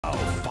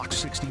Fox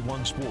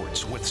 61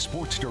 Sports with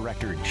sports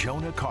director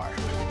Jonah Karp.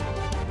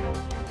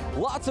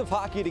 Lots of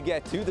hockey to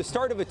get to. The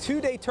start of a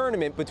two-day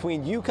tournament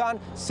between UConn,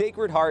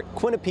 Sacred Heart,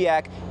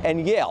 Quinnipiac,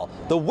 and Yale.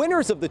 The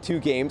winners of the two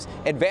games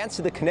advance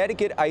to the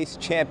Connecticut Ice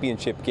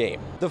Championship game.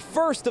 The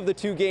first of the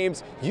two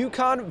games,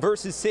 UConn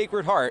versus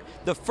Sacred Heart.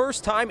 The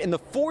first time in the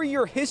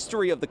four-year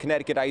history of the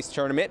Connecticut Ice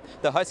Tournament,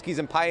 the Huskies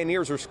and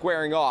Pioneers were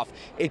squaring off.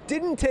 It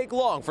didn't take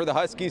long for the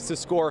Huskies to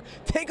score.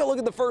 Take a look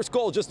at the first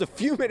goal just a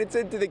few minutes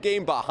into the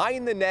game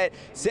behind the net.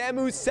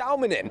 Samu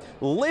Salminen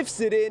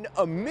lifts it in,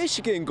 a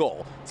Michigan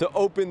goal to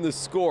open the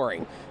scoring.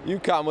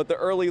 UConn with the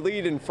early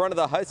lead in front of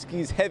the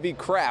Huskies' heavy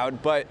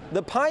crowd, but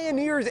the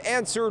Pioneers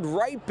answered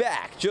right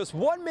back. Just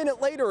 1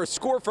 minute later, a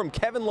score from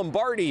Kevin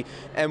Lombardi,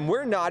 and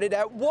we're knotted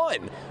at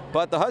 1.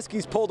 But the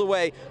Huskies pulled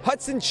away.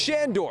 Hudson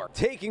Shandor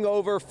taking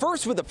over,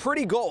 first with a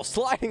pretty goal,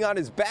 sliding on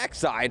his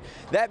backside.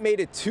 That made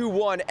it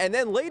 2-1, and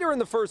then later in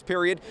the first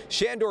period,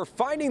 Shandor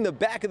finding the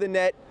back of the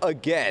net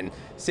again.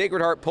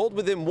 Sacred Heart pulled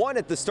within 1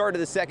 at the start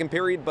of the second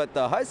period, but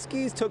the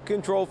Huskies took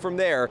control from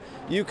there.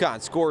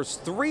 UConn scores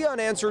 3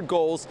 unanswered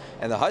goals,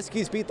 and the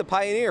Huskies beat the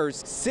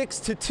Pioneers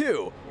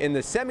 6-2 in the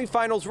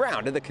semifinals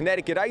round of the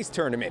Connecticut Ice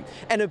Tournament.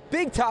 And a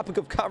big topic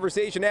of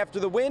conversation after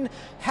the win,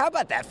 how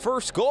about that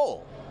first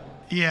goal?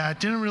 Yeah, it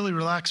didn't really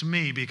relax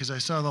me because I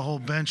saw the whole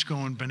bench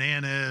going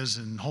bananas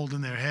and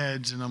holding their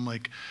heads, and I'm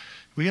like,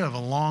 we have a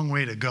long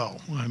way to go.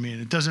 I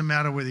mean, it doesn't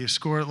matter whether you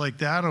score it like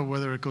that or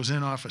whether it goes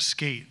in off a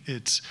skate.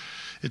 It's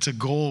a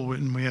goal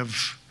when we have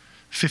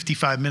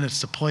 55 minutes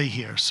to play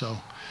here. So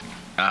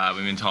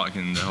we've been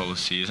talking the whole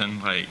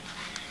season, like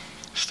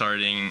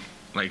starting,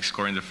 like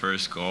scoring the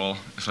first goal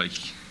is like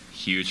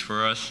huge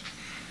for us,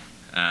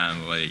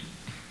 and like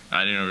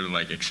I didn't really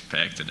like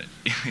expect it.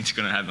 It's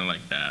gonna happen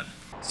like that.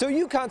 So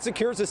UConn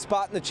secures a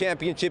spot in the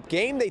championship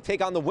game. They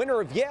take on the winner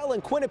of Yale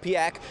and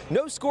Quinnipiac.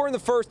 No score in the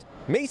first.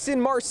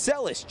 Mason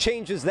Marcellus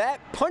changes that,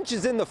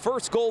 punches in the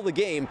first goal of the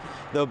game.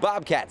 The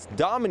Bobcats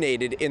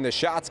dominated in the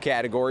shots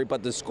category,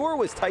 but the score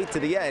was tight to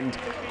the end.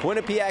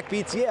 Quinnipiac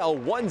beats Yale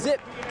 1-0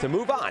 to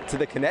move on to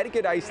the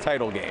Connecticut Ice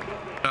title game.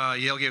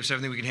 Yale gave us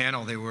everything we could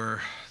handle. They were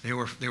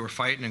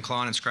fighting and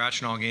clawing and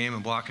scratching all game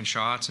and blocking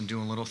shots and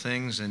doing little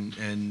things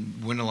and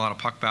winning a lot of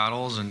puck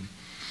battles. And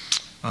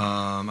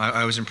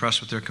I was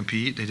impressed with their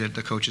compete.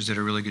 The coaches did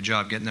a really good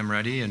job getting them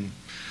ready, and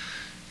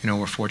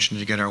we're fortunate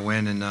to get our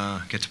win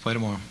and get to play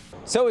tomorrow.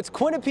 So it's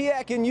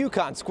Quinnipiac and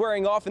UConn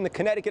squaring off in the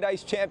Connecticut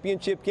Ice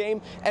Championship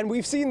game, and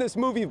we've seen this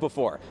movie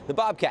before. The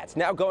Bobcats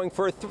now going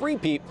for a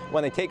three-peat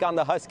when they take on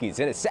the Huskies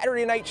in a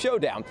Saturday night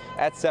showdown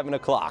at 7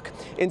 o'clock.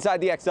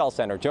 Inside the XL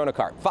Center, Jonah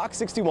Karp, Fox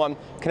 61,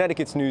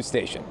 Connecticut's news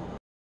station.